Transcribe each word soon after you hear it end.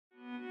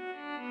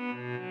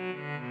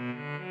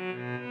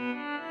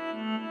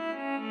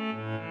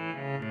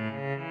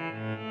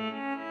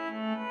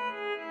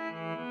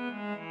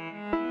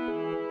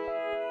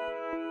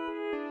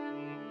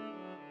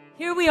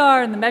Here we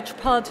are in the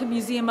Metropolitan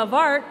Museum of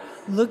Art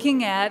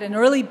looking at an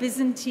early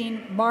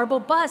Byzantine marble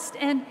bust,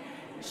 and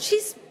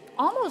she's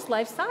almost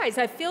life-size.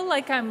 I feel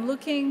like I'm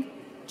looking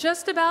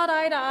just about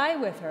eye to eye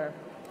with her.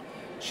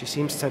 She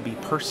seems to be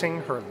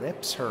pursing her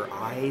lips, her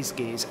eyes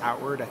gaze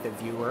outward at the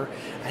viewer,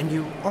 and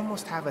you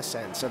almost have a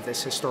sense of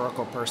this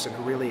historical person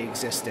who really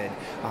existed,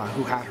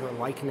 who had her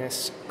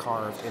likeness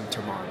carved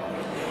into marble.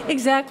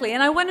 Exactly,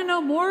 and I want to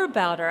know more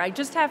about her. I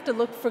just have to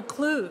look for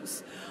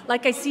clues.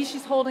 Like I see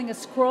she's holding a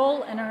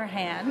scroll in her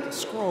hand. The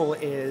scroll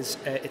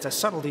it's a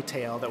subtle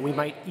detail that we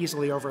might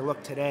easily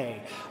overlook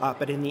today,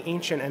 but in the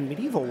ancient and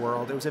medieval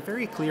world, it was a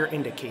very clear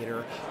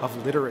indicator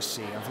of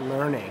literacy, of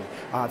learning,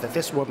 that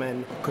this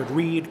woman could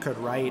read, could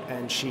write,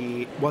 and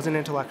she was an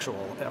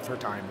intellectual of her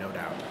time, no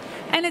doubt.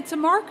 And it's a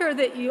marker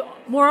that you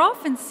more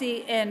often see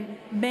in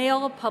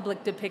male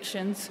public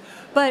depictions,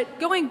 but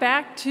going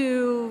back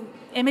to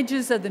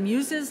images of the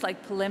muses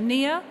like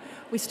Polymnia,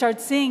 we start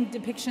seeing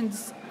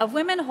depictions of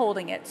women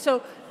holding it.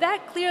 So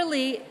that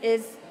clearly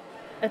is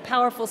a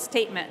powerful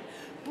statement.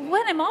 But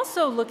what I'm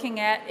also looking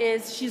at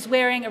is she's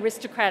wearing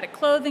aristocratic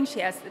clothing. She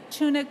has the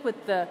tunic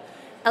with the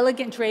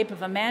elegant drape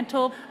of a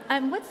mantle.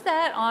 And what's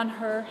that on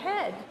her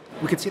head?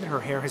 We can see that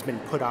her hair has been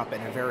put up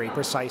in a very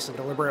precise and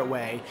deliberate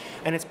way,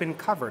 and it's been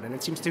covered, and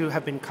it seems to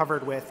have been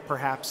covered with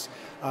perhaps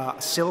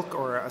silk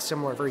or a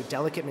similar very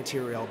delicate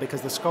material,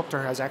 because the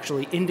sculptor has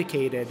actually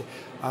indicated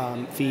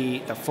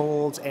the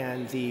folds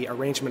and the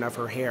arrangement of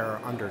her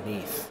hair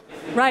underneath.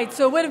 Right,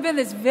 so it would have been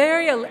this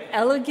very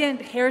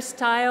elegant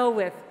hairstyle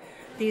with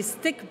these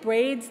thick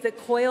braids that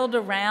coiled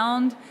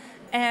around,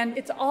 and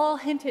it's all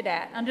hinted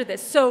at under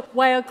this. So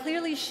while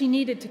clearly she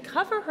needed to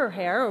cover her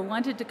hair or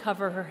wanted to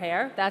cover her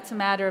hair, that's a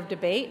matter of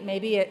debate.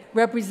 Maybe it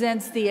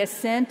represents the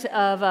ascent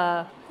of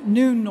a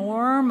new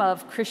norm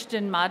of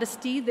Christian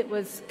modesty that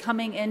was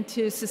coming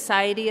into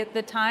society at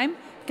the time,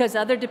 because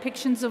other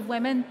depictions of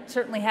women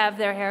certainly have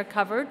their hair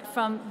covered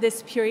from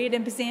this period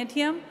in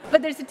Byzantium.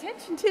 But there's a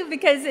tension too,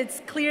 because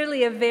it's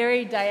clearly a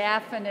very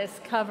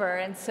diaphanous cover,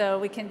 and so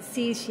we can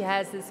see she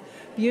has this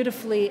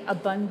beautifully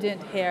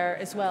abundant hair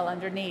as well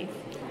underneath.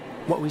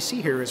 What we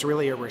see here is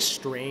really a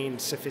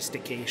restrained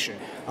sophistication.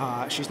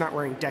 She's not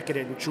wearing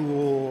decadent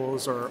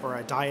jewels or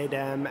a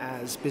diadem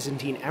as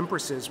Byzantine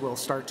empresses will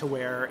start to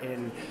wear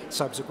in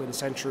subsequent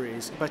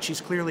centuries, but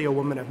she's clearly a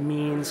woman of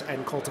means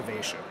and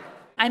cultivation.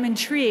 I'm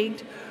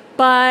intrigued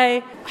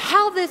by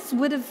how this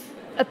would have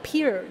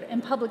appeared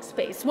in public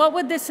space. What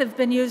would this have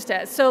been used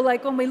as? So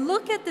like when we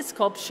look at the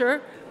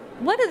sculpture,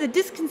 one of the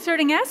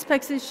disconcerting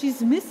aspects is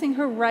she's missing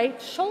her right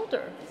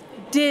shoulder.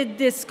 Did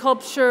this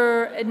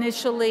sculpture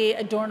initially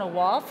adorn a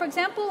wall, for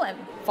example, and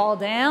fall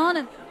down?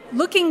 And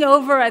looking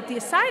over at the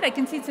side, I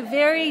can see it's a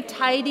very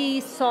tidy,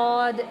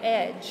 sawed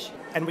edge.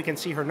 And we can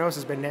see her nose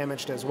has been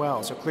damaged as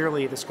well, so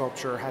clearly the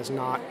sculpture has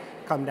not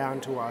come down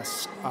to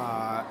us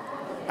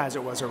as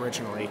it was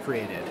originally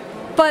created.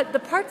 But the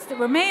parts that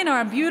remain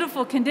are in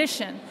beautiful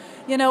condition.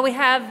 You know, we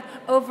have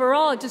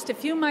overall just a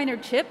few minor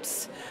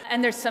chips,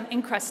 and there's some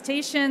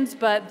incrustations,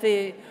 but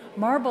the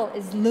marble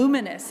is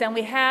luminous, and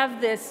we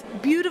have this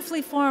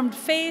beautifully formed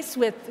face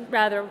with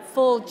rather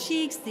full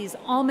cheeks, these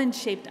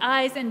almond-shaped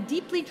eyes, and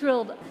deeply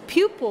drilled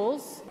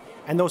pupils.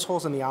 And those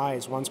holes in the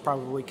eyes once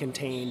probably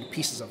contained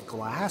pieces of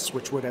glass,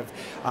 which would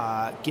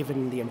have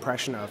given the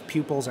impression of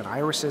pupils and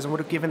irises, and would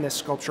have given this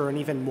sculpture an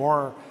even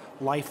more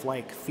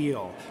lifelike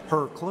feel.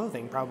 Her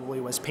clothing probably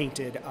was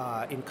painted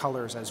in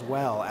colors as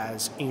well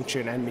as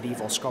ancient and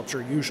medieval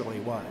sculpture usually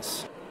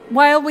was.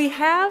 While we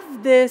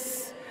have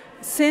this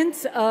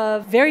sense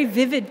of very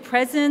vivid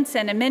presence,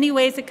 and in many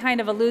ways it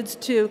kind of alludes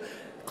to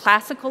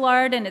classical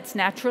art and its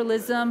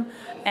naturalism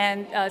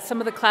and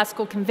some of the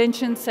classical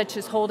conventions such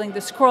as holding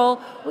the scroll,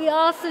 we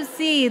also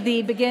see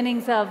the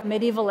beginnings of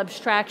medieval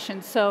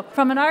abstraction. So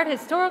from an art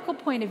historical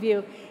point of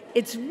view,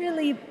 it's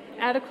really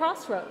at a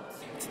crossroads.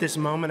 It's this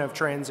moment of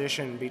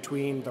transition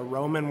between the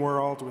Roman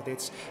world with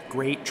its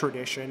great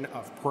tradition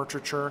of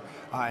portraiture,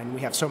 and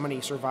we have so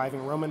many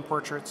surviving Roman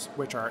portraits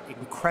which are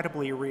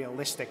incredibly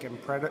realistic and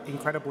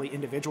incredibly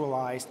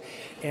individualized,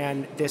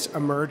 and this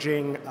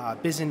emerging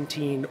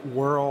Byzantine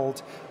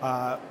world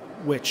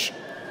which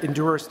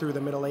endures through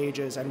the Middle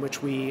Ages and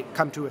which we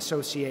come to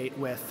associate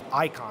with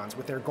icons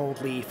with their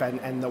gold leaf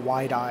and the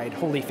wide-eyed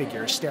holy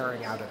figures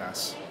staring out at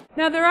us.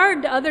 Now, there are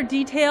other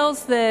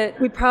details that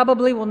we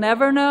probably will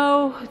never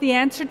know the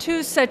answer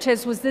to, such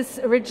as, was this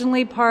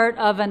originally part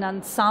of an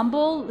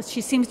ensemble? She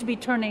seems to be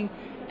turning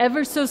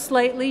ever so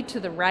slightly to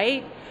the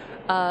right.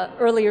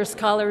 Earlier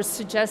scholars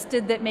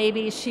suggested that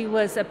maybe she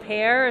was a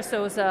pair, so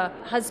it was a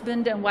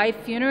husband and wife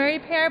funerary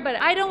pair, but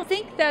I don't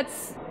think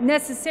that's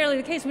necessarily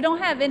the case. We don't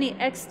have any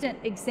extant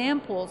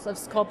examples of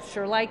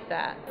sculpture like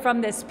that from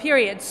this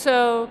period,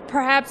 so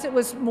perhaps it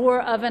was more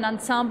of an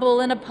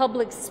ensemble in a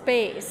public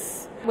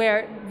space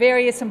where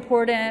various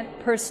important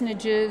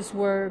personages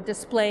were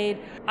displayed.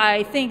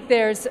 I think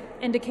there's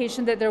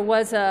indication that there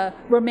was a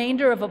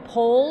remainder of a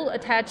pole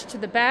attached to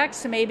the back,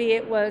 so maybe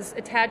it was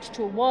attached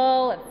to a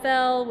wall, it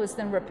fell, was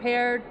then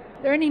repaired.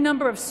 There are any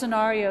number of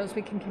scenarios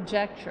we can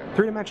conjecture.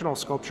 Three-dimensional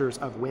sculptures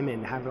of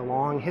women have a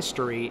long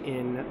history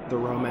in the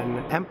Roman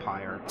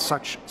Empire.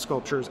 Such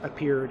sculptures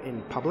appeared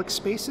in public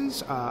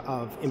spaces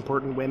of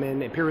important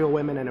women, imperial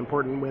women and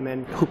important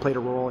women who played a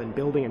role in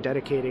building and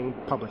dedicating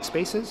public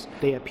spaces.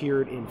 They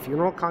appeared in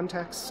funeral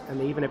contexts,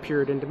 and they even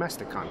appeared in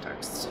domestic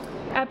contexts.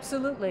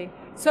 Absolutely.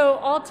 So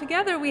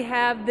altogether we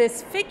have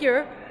this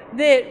figure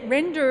that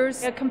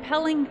renders a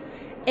compelling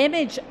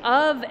image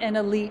of an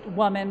elite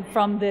woman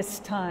from this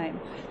time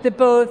that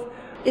both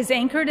is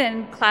anchored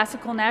in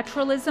classical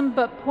naturalism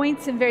but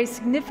points in very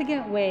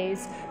significant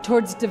ways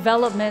towards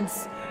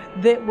developments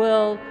that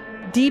will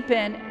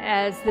deepen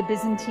as the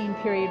Byzantine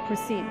period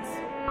proceeds.